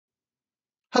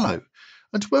Hello,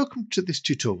 and welcome to this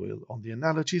tutorial on the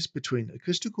analogies between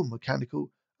acoustical,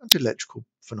 mechanical, and electrical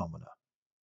phenomena.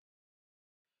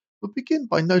 We'll begin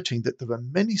by noting that there are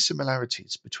many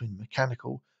similarities between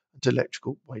mechanical and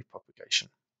electrical wave propagation.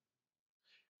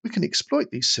 We can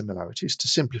exploit these similarities to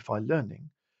simplify learning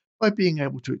by being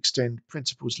able to extend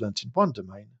principles learnt in one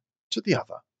domain to the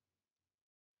other.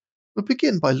 We'll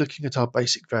begin by looking at our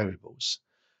basic variables,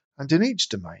 and in each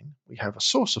domain we have a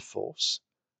source of force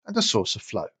and a source of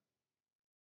flow.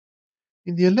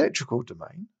 In the electrical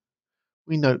domain,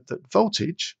 we note that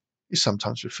voltage is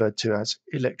sometimes referred to as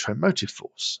electromotive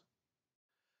force,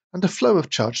 and a flow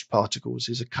of charged particles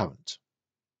is a current.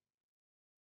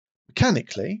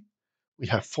 Mechanically, we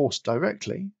have force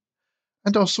directly,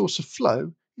 and our source of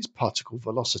flow is particle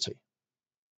velocity.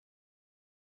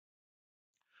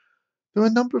 There are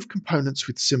a number of components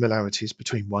with similarities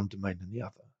between one domain and the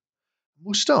other.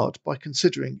 We'll start by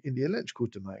considering in the electrical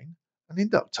domain an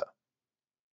inductor.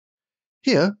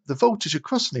 Here, the voltage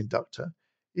across an inductor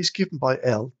is given by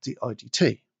L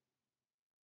dI/dt.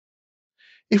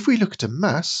 If we look at a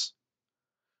mass,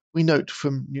 we note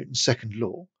from Newton's second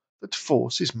law that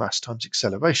force is mass times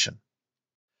acceleration.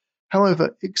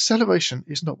 However, acceleration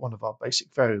is not one of our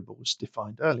basic variables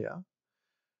defined earlier,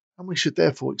 and we should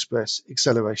therefore express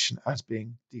acceleration as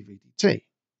being dv dt.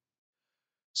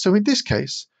 So in this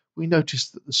case, we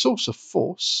notice that the source of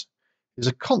force is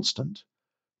a constant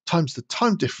times the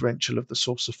time differential of the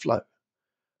source of flow,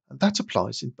 and that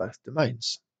applies in both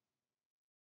domains.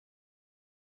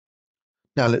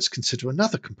 Now let's consider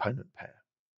another component pair.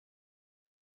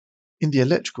 In the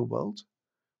electrical world,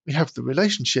 we have the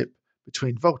relationship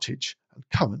between voltage and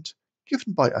current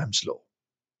given by Ohm's law.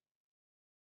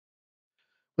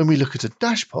 When we look at a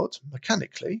dashpot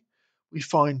mechanically, we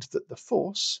find that the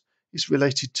force is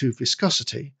related to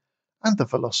viscosity and the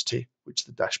velocity which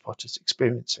the dashpot is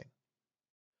experiencing.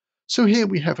 So here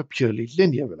we have a purely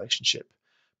linear relationship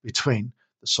between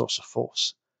the source of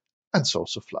force and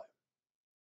source of flow.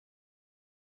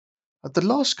 And the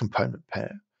last component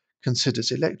pair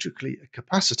considers electrically a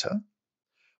capacitor,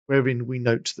 wherein we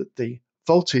note that the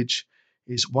voltage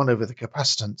is 1 over the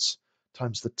capacitance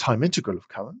times the time integral of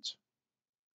current.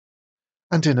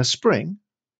 And in a spring,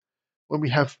 when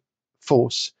we have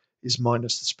force is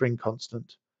minus the spring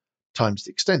constant times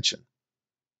the extension.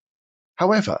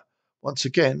 However, once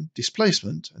again,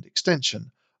 displacement and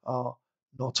extension are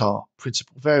not our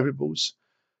principal variables,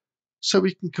 so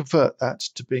we can convert that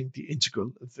to being the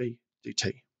integral of v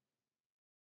dt.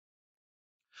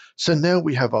 So now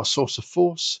we have our source of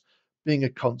force being a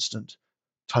constant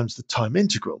times the time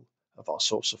integral of our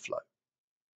source of flow.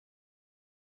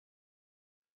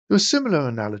 There are similar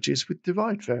analogies with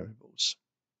derived variables.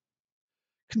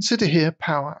 Consider here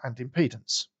power and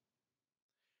impedance.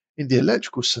 In the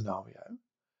electrical scenario,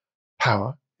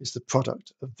 power is the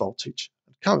product of voltage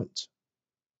and current,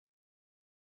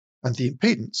 and the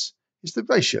impedance is the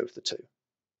ratio of the two.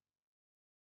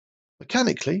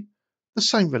 Mechanically, the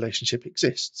same relationship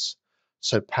exists,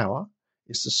 so power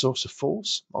is the source of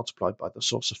force multiplied by the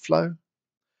source of flow,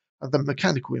 and the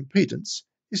mechanical impedance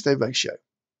is their ratio.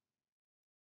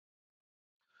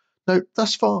 Note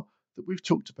thus far that we've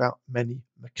talked about many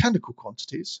mechanical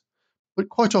quantities, but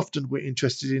quite often we're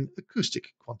interested in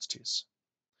acoustic quantities.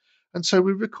 And so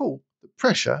we recall that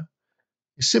pressure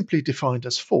is simply defined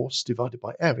as force divided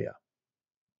by area.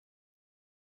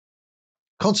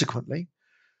 Consequently,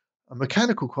 a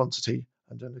mechanical quantity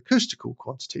and an acoustical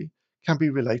quantity can be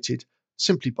related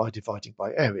simply by dividing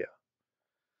by area.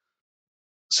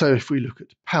 So if we look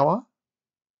at power,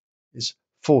 is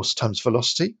force times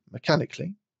velocity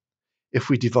mechanically. If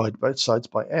we divide both sides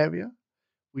by area,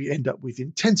 we end up with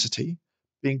intensity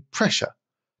being pressure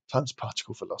times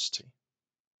particle velocity.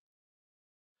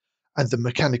 And the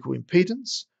mechanical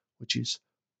impedance, which is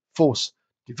force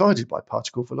divided by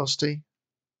particle velocity,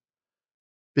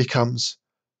 becomes,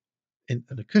 in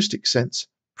an acoustic sense,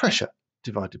 pressure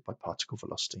divided by particle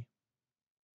velocity.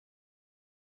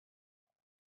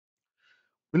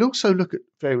 We'll also look at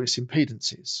various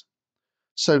impedances.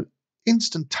 So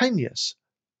instantaneous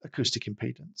acoustic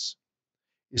impedance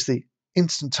is the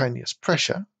instantaneous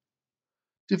pressure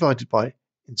divided by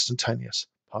instantaneous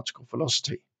particle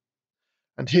velocity.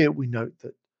 And here we note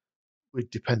that we're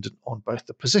dependent on both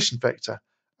the position vector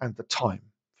and the time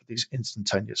for these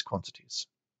instantaneous quantities.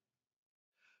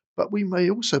 But we may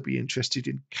also be interested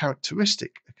in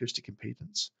characteristic acoustic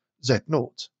impedance,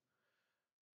 Z0.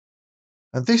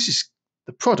 And this is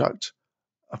the product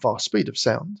of our speed of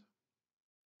sound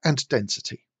and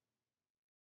density.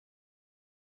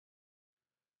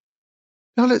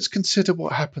 Now let's consider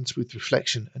what happens with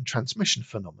reflection and transmission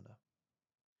phenomena.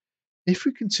 If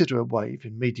we consider a wave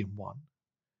in medium 1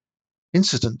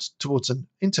 incident towards an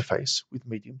interface with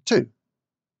medium 2,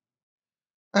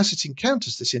 as it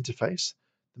encounters this interface,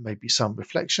 there may be some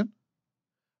reflection,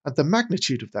 and the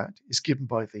magnitude of that is given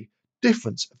by the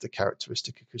difference of the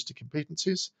characteristic acoustic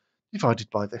impedances divided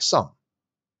by their sum.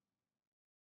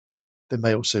 There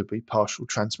may also be partial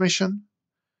transmission,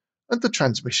 and the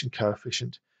transmission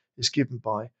coefficient is given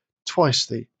by twice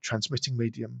the transmitting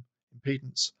medium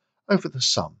impedance over the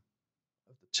sum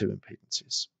of the two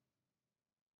impedances.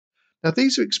 Now,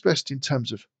 these are expressed in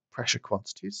terms of pressure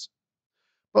quantities,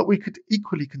 but we could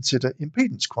equally consider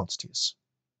impedance quantities.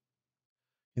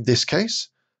 In this case,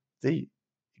 the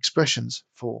expressions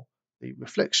for the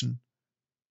reflection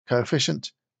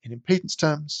coefficient in impedance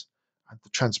terms and the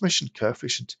transmission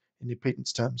coefficient in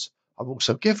impedance terms are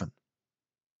also given.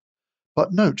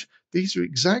 But note, these are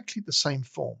exactly the same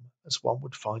form as one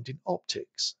would find in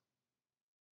optics.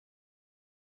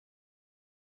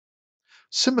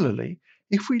 Similarly,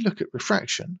 if we look at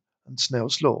refraction and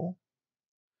Snell's law,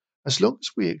 as long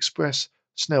as we express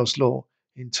Snell's law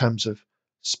in terms of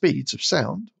speeds of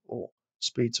sound, or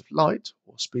speeds of light,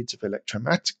 or speeds of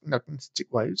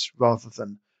electromagnetic waves rather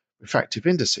than refractive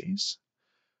indices,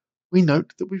 we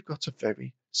note that we've got a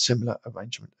very similar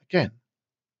arrangement again.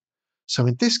 So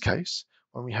in this case,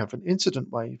 when we have an incident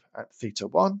wave at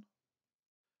θ1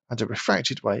 and a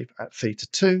refracted wave at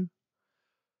θ2,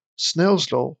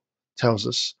 Snell's law tells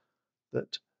us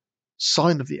that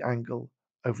sine of the angle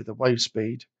over the wave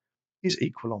speed is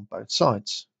equal on both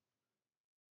sides.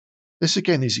 This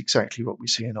again is exactly what we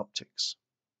see in optics.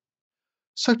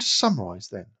 So to summarize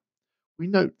then, we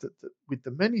note that with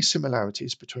the many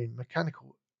similarities between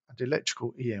mechanical and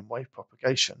electrical EM wave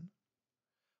propagation,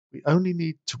 we only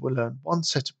need to learn one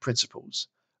set of principles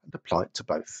and apply it to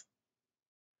both.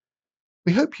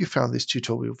 We hope you found this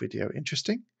tutorial video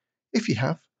interesting. If you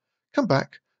have, come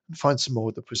back and find some more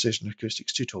of the Precision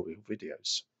Acoustics tutorial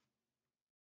videos.